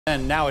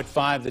And now at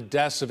 5, the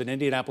deaths of an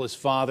Indianapolis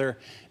father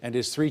and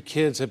his 3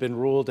 kids have been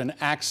ruled an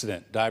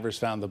accident. Divers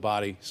found the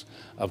bodies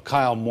of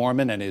Kyle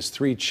Moorman and his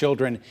 3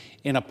 children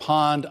in a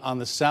pond on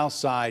the south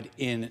side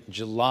in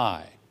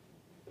July.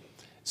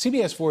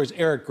 CBS 4's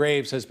Eric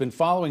Graves has been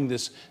following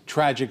this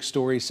tragic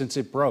story since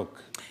it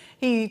broke.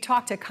 He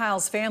talked to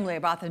Kyle's family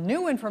about the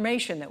new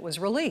information that was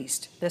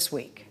released this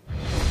week.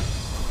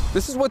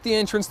 This is what the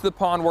entrance to the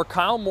pond where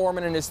Kyle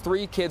Moorman and his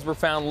 3 kids were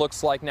found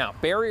looks like now.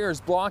 Barriers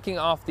blocking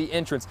off the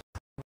entrance.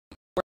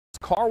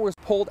 His car was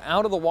pulled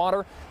out of the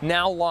water,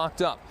 now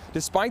locked up.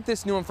 Despite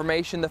this new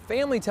information, the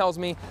family tells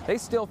me they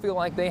still feel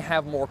like they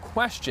have more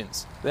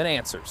questions than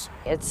answers.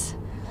 It's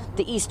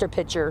the Easter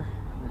picture,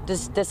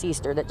 this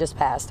Easter that just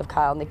passed, of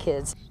Kyle and the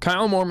kids.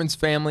 Kyle Moorman's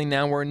family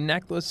now wear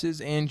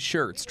necklaces and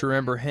shirts to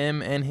remember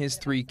him and his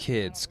 3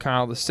 kids,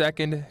 Kyle II,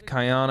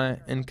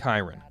 Kiana, and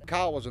Kyron.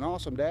 Kyle was an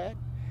awesome dad,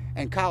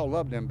 and Kyle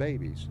loved them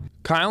babies.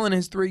 Kyle and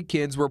his 3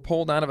 kids were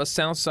pulled out of a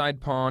Southside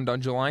pond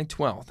on July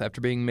 12th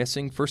after being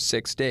missing for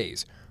 6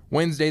 days.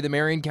 Wednesday, the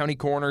Marion County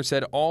Coroner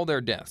said all their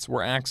deaths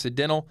were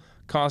accidental,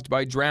 caused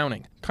by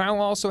drowning.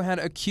 Kyle also had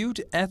acute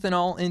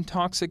ethanol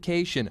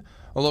intoxication.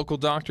 A local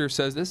doctor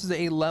says this is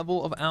a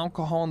level of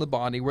alcohol in the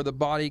body where the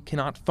body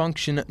cannot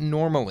function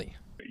normally.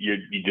 You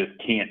just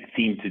can't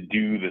seem to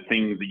do the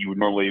things that you would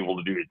normally be able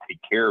to do to take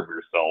care of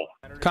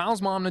yourself.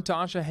 Kyle's mom,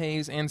 Natasha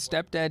Hayes, and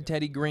stepdad,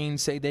 Teddy Green,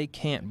 say they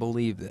can't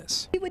believe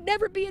this. He would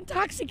never be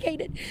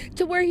intoxicated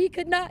to where he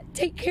could not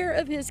take care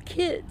of his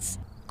kids.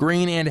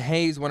 Green and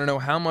Hayes want to know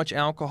how much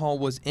alcohol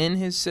was in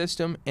his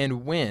system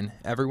and when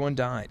everyone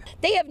died.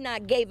 They have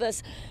not gave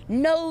us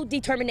no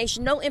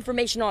determination, no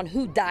information on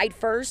who died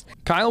first.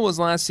 Kyle was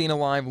last seen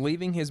alive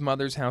leaving his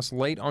mother's house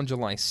late on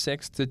July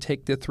 6th to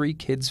take the 3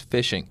 kids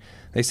fishing.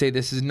 They say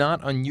this is not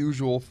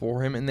unusual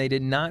for him and they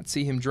did not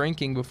see him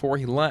drinking before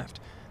he left.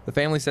 The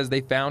family says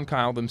they found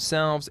Kyle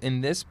themselves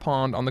in this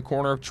pond on the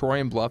corner of Troy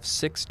and Bluff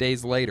 6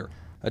 days later.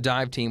 A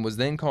dive team was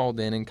then called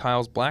in and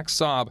Kyle's black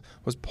Saab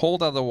was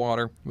pulled out of the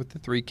water with the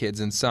 3 kids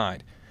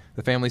inside.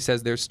 The family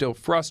says they're still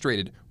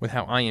frustrated with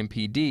how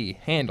IMPD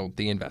handled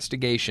the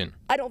investigation.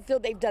 I don't feel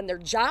they've done their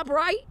job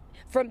right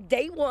from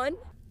day one.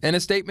 In a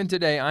statement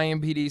today,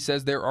 IMPD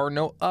says there are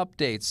no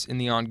updates in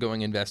the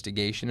ongoing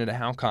investigation into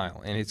how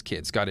Kyle and his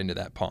kids got into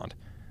that pond.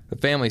 The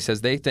family says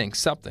they think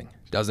something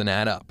doesn't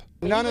add up.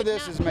 None of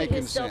this is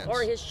making sense.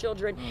 Or his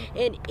children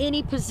in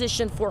any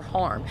position for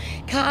harm.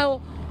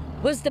 Kyle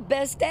was the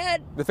best dad.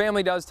 The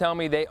family does tell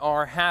me they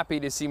are happy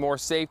to see more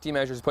safety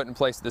measures put in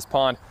place at this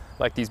pond,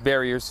 like these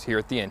barriers here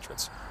at the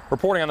entrance.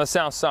 Reporting on the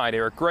south side,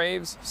 Eric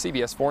Graves,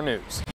 CBS 4 News.